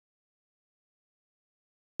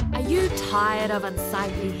you tired of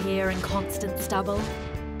unsightly hair and constant stubble?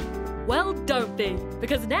 Well, don't be,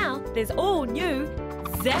 because now there's all new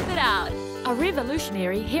Zap It Out, a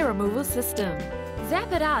revolutionary hair removal system.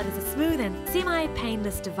 Zap It Out is a smooth and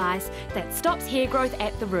semi-painless device that stops hair growth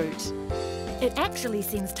at the root. It actually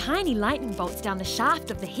sends tiny lightning bolts down the shaft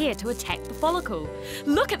of the hair to attack the follicle.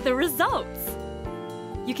 Look at the results!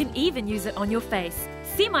 You can even use it on your face,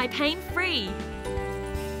 semi-pain-free.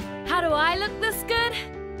 How do I look this good?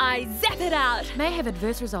 I zap it out! May have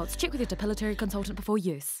adverse results. Check with your depilatory consultant before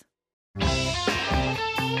use.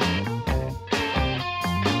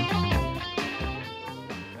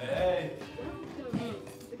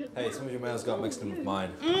 Hey, some of your mails got mixed in with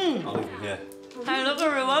mine. I'll leave them here. Hey, look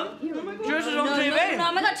everyone. This is on TV. No,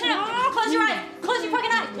 oh my God, turn it. Close your eyes. Close your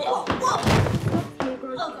fucking eyes. Whoa, whoa.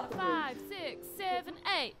 5, 6, 7,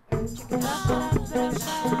 8.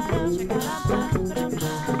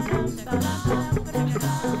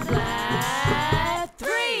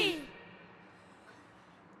 FLAT3.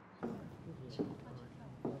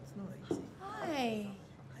 Hi.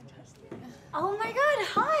 Oh my God,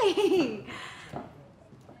 hi.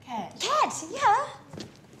 Cat, yeah.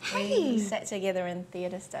 Hey. We sat together in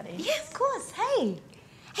theatre study. Yeah, of course. Hey.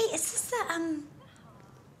 Hey, is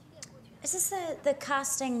this the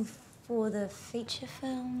casting for the feature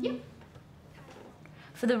film? Yep.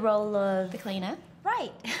 For the role of The cleaner.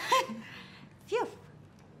 Right. Phew.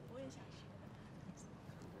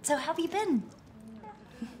 So how have you been?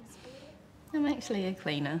 I'm actually a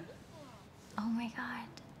cleaner. Oh my God.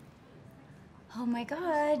 Oh my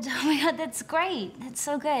God. Oh my God, that's great. That's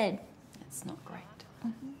so good. It's not great.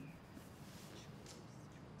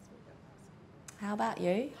 How about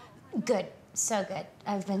you? Good. So good.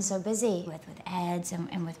 I've been so busy with ads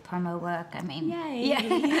and with promo work. I mean, Yay.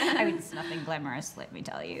 yeah. I mean, it's nothing glamorous, let me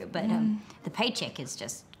tell you. But the paycheck is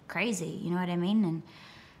just crazy. You know what I mean? And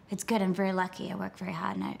it's good. I'm very lucky. I work very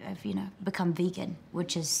hard, and I've become vegan,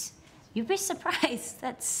 which is, you'd be surprised.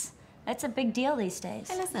 That's a big deal these days.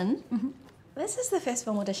 Hey, listen. This is the first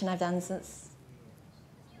film audition I've done since.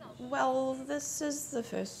 Well, this is the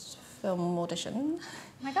first film audition. Oh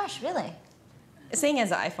my gosh, really? Seeing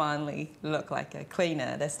as I finally look like a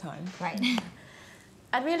cleaner this time. Right.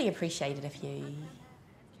 I'd really appreciate it if you...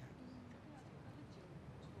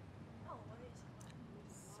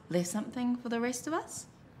 left something for the rest of us?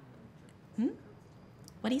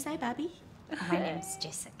 What do you say, Barbie? My name's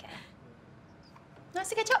Jessica. Nice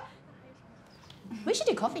to catch up. We should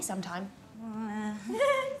do coffee sometime.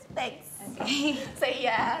 Thanks. Okay. See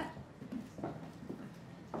ya.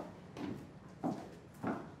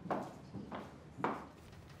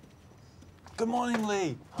 Good morning,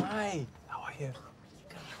 Lee. Hi. How are you?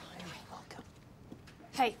 Welcome.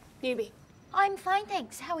 Hey, newbie. I'm fine,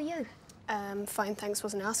 thanks. How are you? Fine, thanks,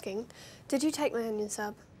 wasn't asking. Did you take my onion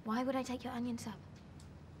sub? Why would I take your onion sub?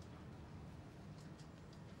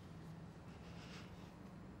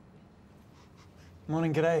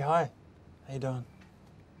 Morning, g'day. Hi. How you doing?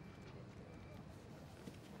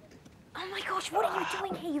 Oh my gosh, what are you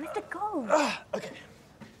doing here? You have to go. Okay.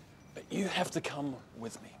 But you have to come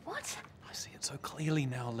with me. What? I see it so clearly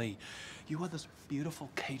now, Lee. You are this beautiful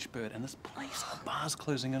cage bird, and this place, the bar's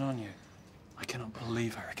closing in on you. I cannot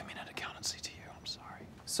believe I recommended accountancy to you. I'm sorry.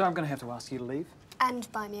 So I'm going to have to ask you to leave? And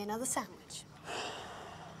buy me another sandwich.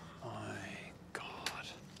 My God.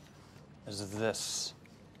 Is this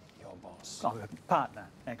your boss? Oh, her partner,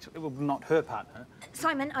 actually. Well, not her partner.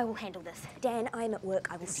 Simon, I will handle this. Dan, I'm at work.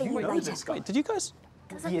 I will see you know later. this guy? Wait, did you guys...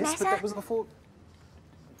 Does it Yes, matter? but that was before...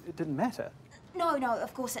 It didn't matter. No,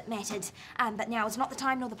 of course it mattered. But now is not the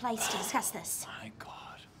time nor the place to discuss this. My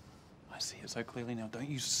God. I see it so clearly now. Don't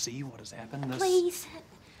you see what has happened? This Please.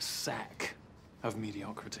 sack of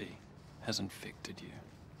mediocrity has infected you.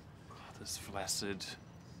 This flaccid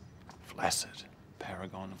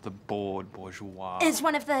paragon of the bored bourgeois. Is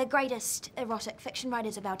one of the greatest erotic fiction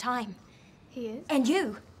writers of our time. He is? And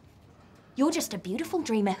you. You're just a beautiful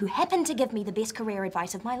dreamer who happened to give me the best career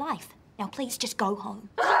advice of my life. Now please just go home.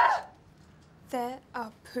 There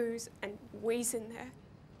are poos and wheeze in there.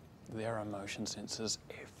 There are motion sensors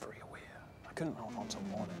everywhere. I couldn't hold on to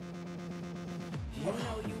warning.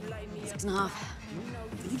 6.5. Are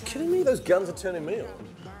you kidding me? Those guns are turning me on.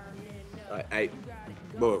 8.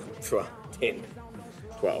 Well, 10.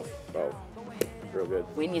 12. Real good.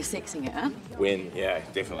 When you're sexing it, huh? Win, yeah,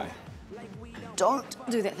 definitely. Don't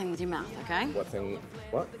do that thing with your mouth, okay? What thing?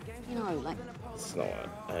 What? You know, like, It's not.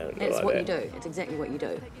 I don't know that's like what that. you do. It's exactly what you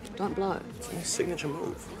do. Don't blow. It's my signature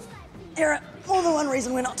move. Era, more than one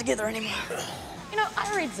reason we're not together anymore. You know,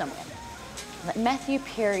 I read somewhere that Matthew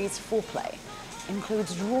Perry's foreplay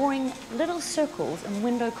includes drawing little circles and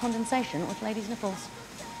window condensation with ladies' nipples.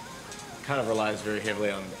 kind of relies very heavily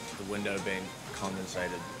on the window being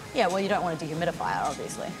condensated. Yeah, well, you don't want a dehumidifier,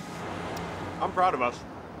 obviously. I'm proud of us.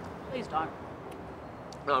 Please don't.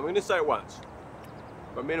 No, I'm going to say it once.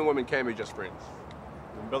 But men and women can be just friends.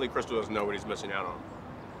 And Billy Crystal doesn't know what he's missing out on.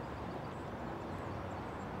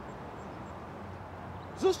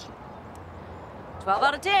 Is this? 12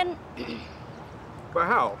 out of 10. But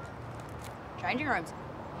how? Changing rooms.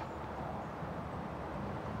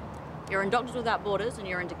 You're in Doctors Without Borders and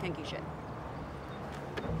you're into kinky shit.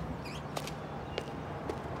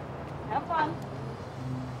 Have fun.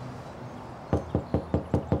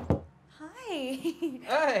 Hi.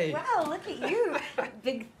 Hey! Wow, look at you.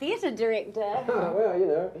 Big theatre director. Oh, well, you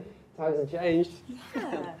know, times have changed.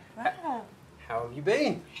 Yeah, wow. How have you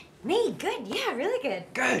been? Me, good. Yeah, really good.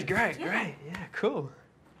 Good, great, Yeah. great. Yeah, cool.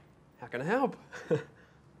 How can I help?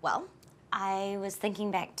 Well, I was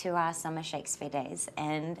thinking back to our summer Shakespeare days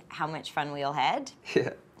and how much fun we all had.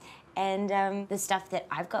 Yeah. And the stuff that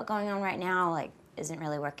I've got going on right now, like, isn't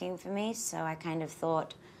really working for me, so I kind of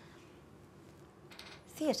thought,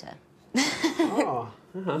 theatre. Oh,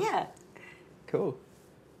 Yeah. Cool.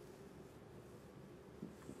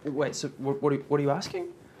 Wait, so what are you asking?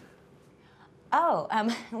 Oh,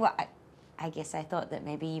 well, I guess I thought that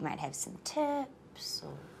maybe you might have some tips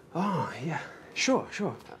or... Oh, yeah. Sure.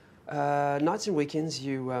 Nights and weekends,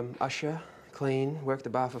 you usher, clean, work the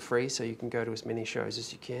bar for free so you can go to as many shows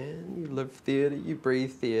as you can. You live theatre, you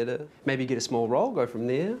breathe theatre. Maybe you get a small role, go from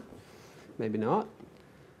there. Maybe not.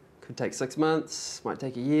 Could take 6 months, might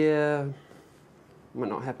take a year, might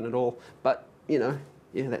not happen at all. But, you know,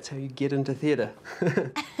 yeah, that's how you get into theatre.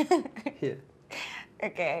 Yeah.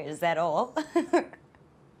 Okay, is that all?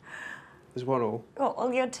 Is what all? Well,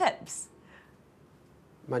 all your tips.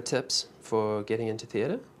 My tips for getting into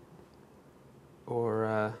theatre?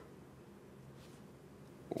 Or,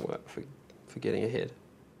 what, for getting ahead?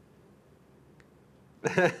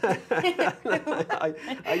 I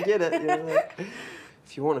get it. You know, like,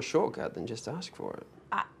 if you want a shortcut, then just ask for it.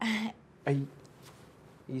 Are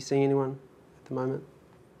you seeing anyone at the moment?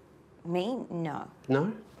 Me? No.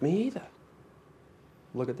 No? Me either.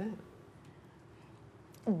 Look at that.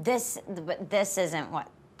 But this isn't what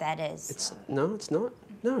that is. No, it's not.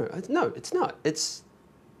 No, it's not. It's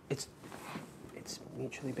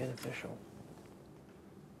mutually beneficial.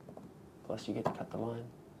 Plus, you get to cut the line.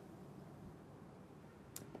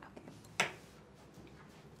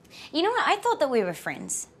 You know what? I thought that we were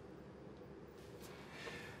friends.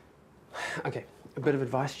 Okay, a bit of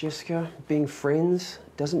advice, Jessica. Being friends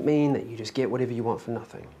doesn't mean that you just get whatever you want for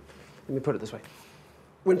nothing. Let me put it this way.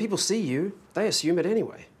 When people see you, they assume it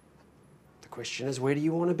anyway. The question is, where do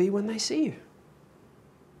you want to be when they see you?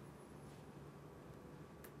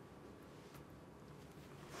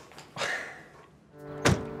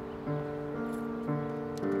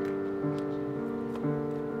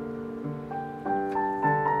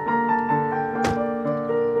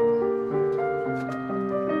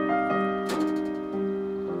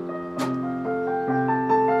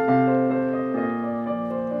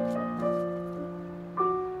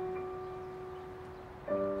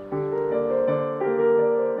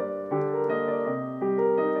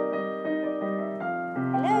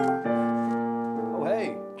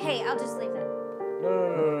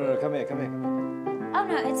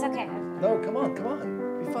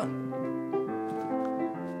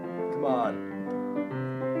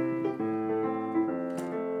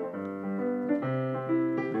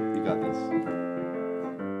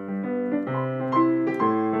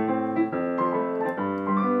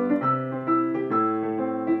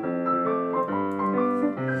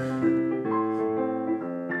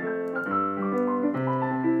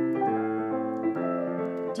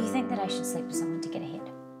 Do you think that I should sleep with someone to get ahead?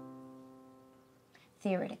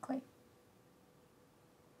 Theoretically.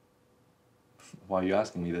 Why are you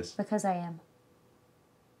asking me this? Because I am.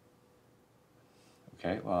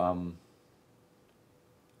 Okay, well,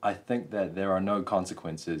 I think that there are no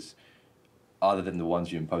consequences other than the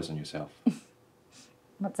ones you impose on yourself.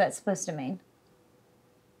 What's that supposed to mean?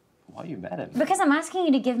 Why are you mad at me? Because I'm asking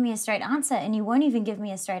you to give me a straight answer, and you won't even give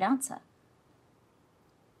me a straight answer.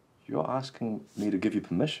 You're asking me to give you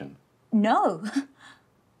permission. No.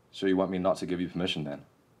 So you want me not to give you permission then?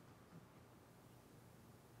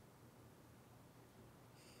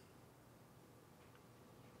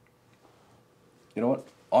 You know what?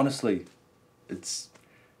 Honestly, it's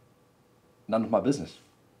none of my business.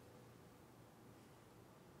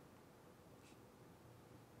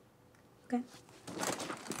 Okay.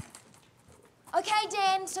 Okay,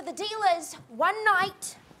 Dan, so the deal is 1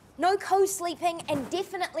 night, no co-sleeping, and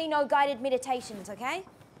definitely no guided meditations, okay?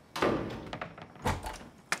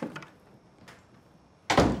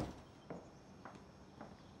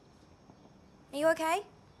 you okay?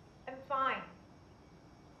 I'm fine.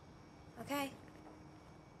 Okay.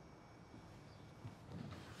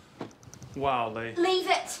 Wow, Lee. Leave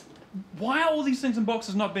it! Why are all these things in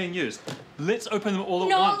boxes not being used? Let's open them all at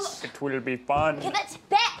No. once. It will be fun. Give it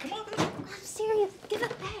back! I'm serious. Give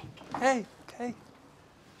it back. Hey, okay.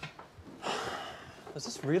 Is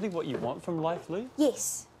this really what you want from life, Lee?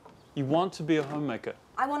 Yes. You want to be a homemaker.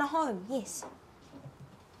 I want a home, yes.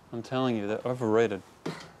 I'm telling you, they're overrated.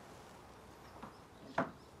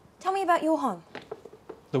 Tell me about your home.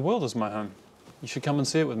 The world is my home. You should come and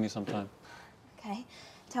see it with me sometime. Okay.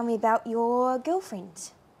 Tell me about your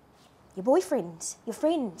girlfriends, your boyfriends, your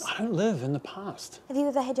friends. I don't live in the past. Have you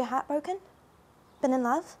ever had your heart broken? Been in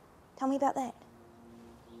love? Tell me about that.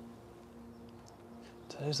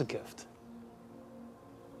 Today's a gift.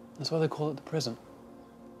 That's why they call it the present.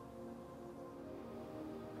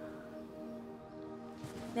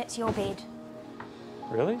 That's your bed.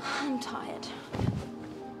 Really? I'm tired.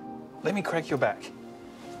 Let me crack your back.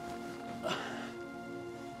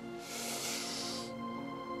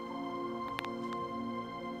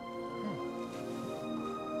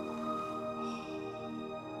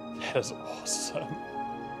 That is awesome.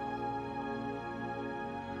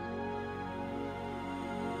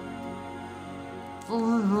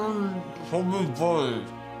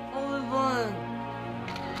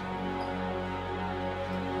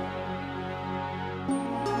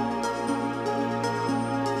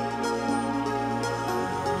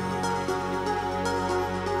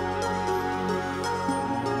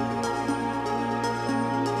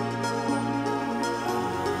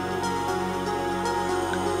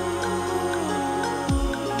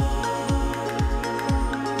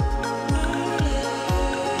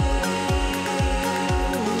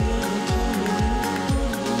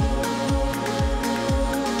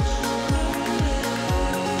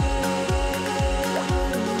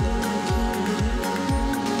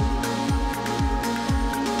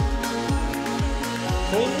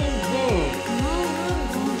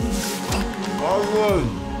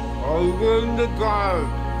 I win the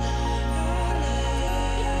game.